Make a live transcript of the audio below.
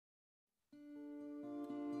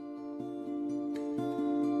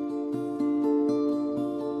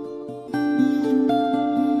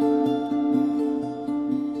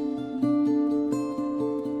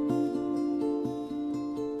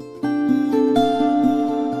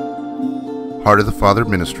Heart of the Father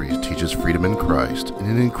Ministries teaches freedom in Christ in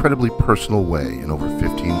an incredibly personal way in over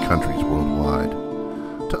 15 countries worldwide.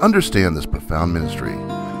 To understand this profound ministry,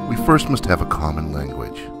 we first must have a common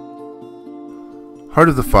language. Heart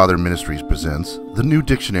of the Father Ministries presents the New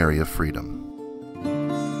Dictionary of Freedom.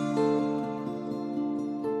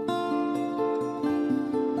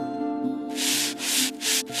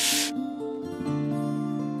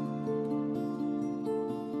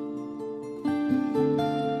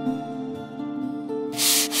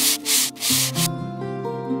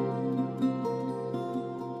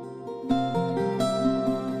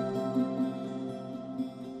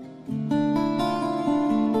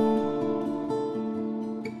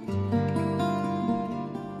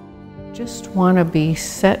 Just want to be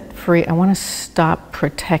set free. I want to stop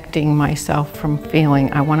protecting myself from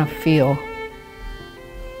feeling. I want to feel.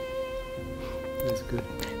 That's good.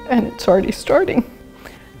 And it's already starting.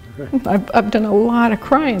 Right. I've done a lot of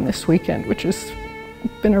crying this weekend, which has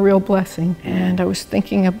been a real blessing. And I was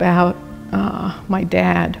thinking about my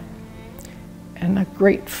dad and a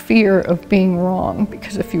great fear of being wrong,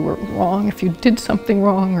 because if you were wrong, if you did something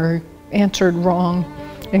wrong or answered wrong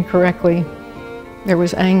incorrectly, there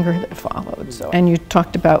was anger that followed. And you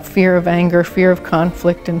talked about fear of anger, fear of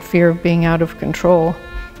conflict, and fear of being out of control.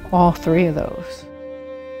 All three of those.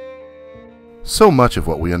 So much of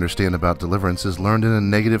what we understand about deliverance is learned in a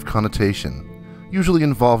negative connotation, usually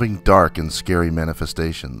involving dark and scary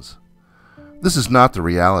manifestations. This is not the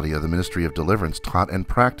reality of the ministry of deliverance taught and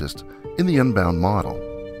practiced in the Unbound model.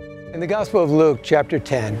 In the Gospel of Luke, chapter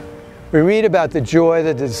 10, we read about the joy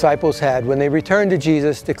that the disciples had when they returned to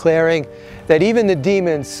Jesus, declaring that even the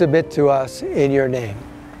demons submit to us in your name.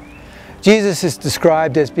 Jesus is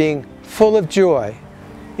described as being full of joy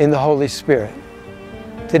in the Holy Spirit.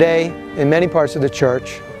 Today, in many parts of the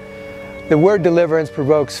church, the word deliverance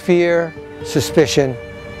provokes fear, suspicion,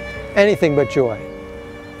 anything but joy.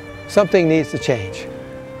 Something needs to change.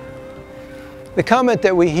 The comment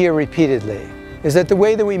that we hear repeatedly is that the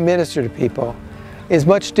way that we minister to people is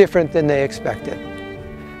much different than they expected.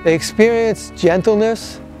 They experience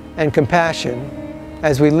gentleness and compassion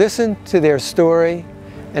as we listen to their story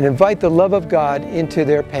and invite the love of God into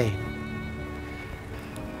their pain.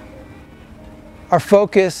 Our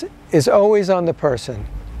focus is always on the person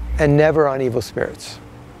and never on evil spirits.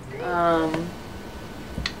 Yeah,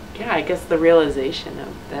 I guess the realization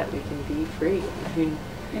of that we can be free.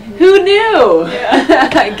 Who knew? Yeah.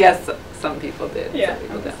 I guess some people did. Yeah. Some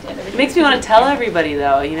people don't. It makes me want to tell everybody,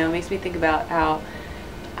 though. You know, it makes me think about how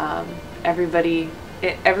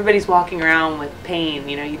everybody's walking around with pain.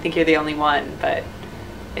 You know, you think you're the only one, but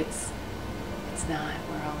it's not.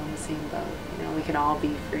 We're all in the same boat. You know, we can all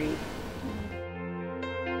be free.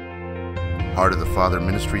 Heart of the Father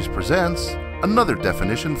Ministries presents another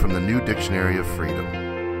definition from the New Dictionary of Freedom.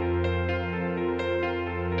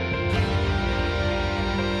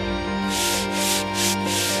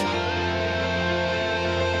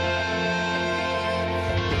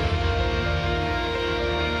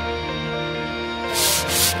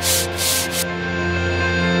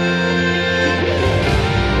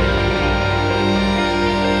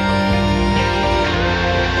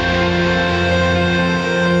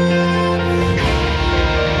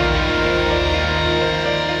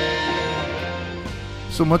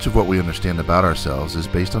 So much of what we understand about ourselves is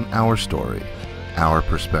based on our story, our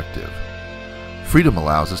perspective. Freedom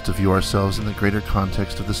allows us to view ourselves in the greater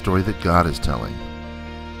context of the story that God is telling.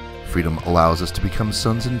 Freedom allows us to become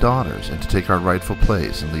sons and daughters and to take our rightful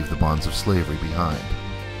place and leave the bonds of slavery behind.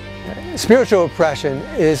 Spiritual oppression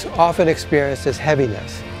is often experienced as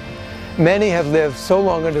heaviness. Many have lived so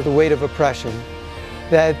long under the weight of oppression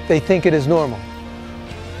that they think it is normal.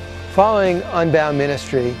 Following Unbound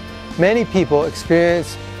ministry, many people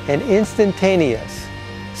experience an instantaneous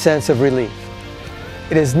sense of relief.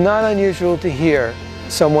 It is not unusual to hear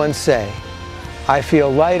someone say, "I feel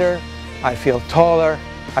lighter, I feel taller,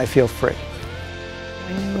 I feel free."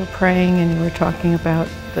 When you were praying and you were talking about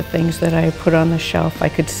the things that I put on the shelf, I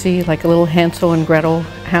could see like a little Hansel and Gretel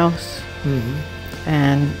house,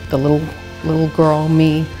 and the little girl,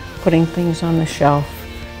 me, putting things on the shelf.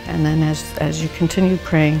 And then as you continued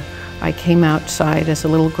praying, I came outside as a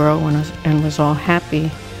little girl and was all happy.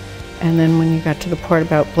 And then when you got to the part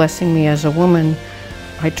about blessing me as a woman,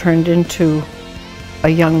 I turned into a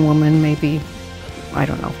young woman, maybe, I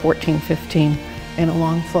don't know, 14, 15, in a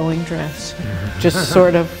long flowing dress, just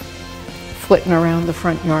sort of flitting around the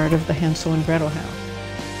front yard of the Hansel and Gretel house.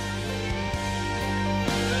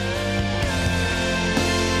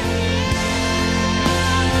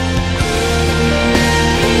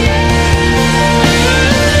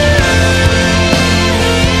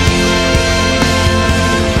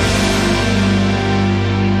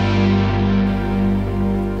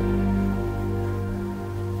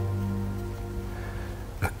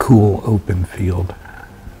 cool open field,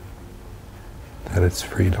 that it's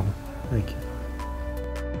freedom. Thank you.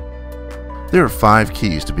 There are 5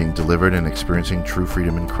 keys to being delivered and experiencing true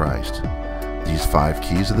freedom in Christ. These 5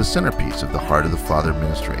 keys are the centerpiece of the Heart of the Father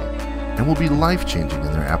ministry and will be life-changing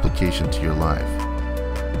in their application to your life.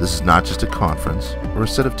 This is not just a conference or a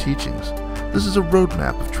set of teachings. This is a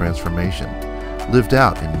roadmap of transformation, lived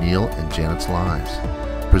out in Neal and Janet's lives,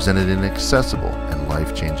 presented in an accessible and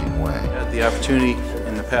life-changing way. I had the opportunity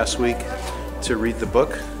in the past week to read the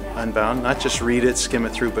book, Unbound. Not just read it, skim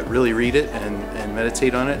it through, but really read it and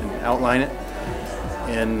meditate on it and outline it.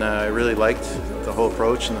 And I really liked the whole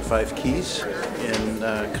approach and the 5 keys.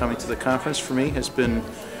 And coming to the conference for me has been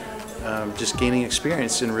just gaining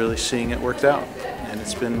experience and really seeing it worked out. And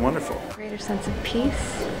it's been wonderful. A greater sense of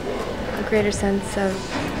peace, a greater sense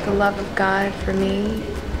of the love of God for me,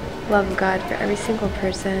 love of God for every single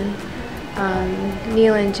person.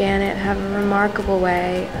 Neal and Janet have a remarkable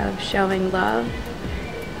way of showing love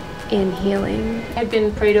in healing. I'd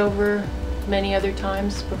been prayed over many other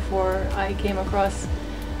times before I came across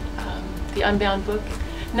the Unbound book.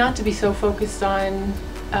 Not to be so focused on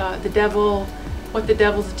the devil, what the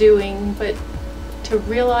devil's doing, but to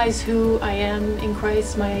realize who I am in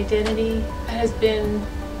Christ, my identity, has been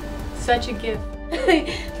such a gift.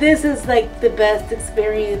 This is like the best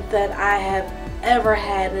experience that I have ever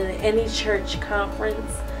had in any church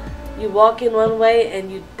conference. You walk in one way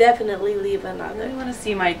and you definitely leave another. I really want to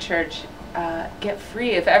see my church get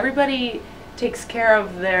free. If everybody takes care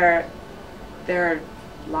of their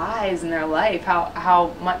lives and their life,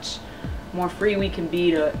 how much more free we can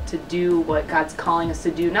be to do what God's calling us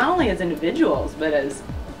to do, not only as individuals but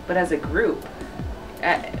as a group.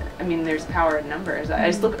 I mean, there's power in numbers. I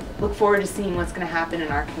just look forward to seeing what's going to happen in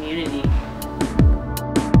our community.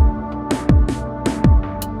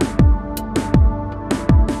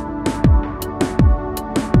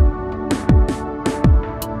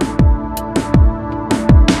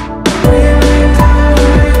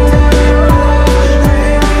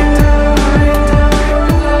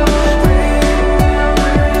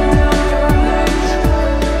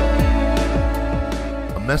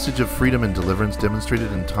 Message of freedom and deliverance demonstrated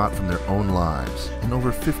and taught from their own lives in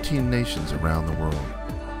over 15 nations around the world.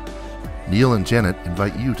 Neal and Janet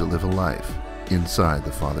invite you to live a life inside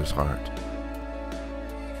the Father's heart.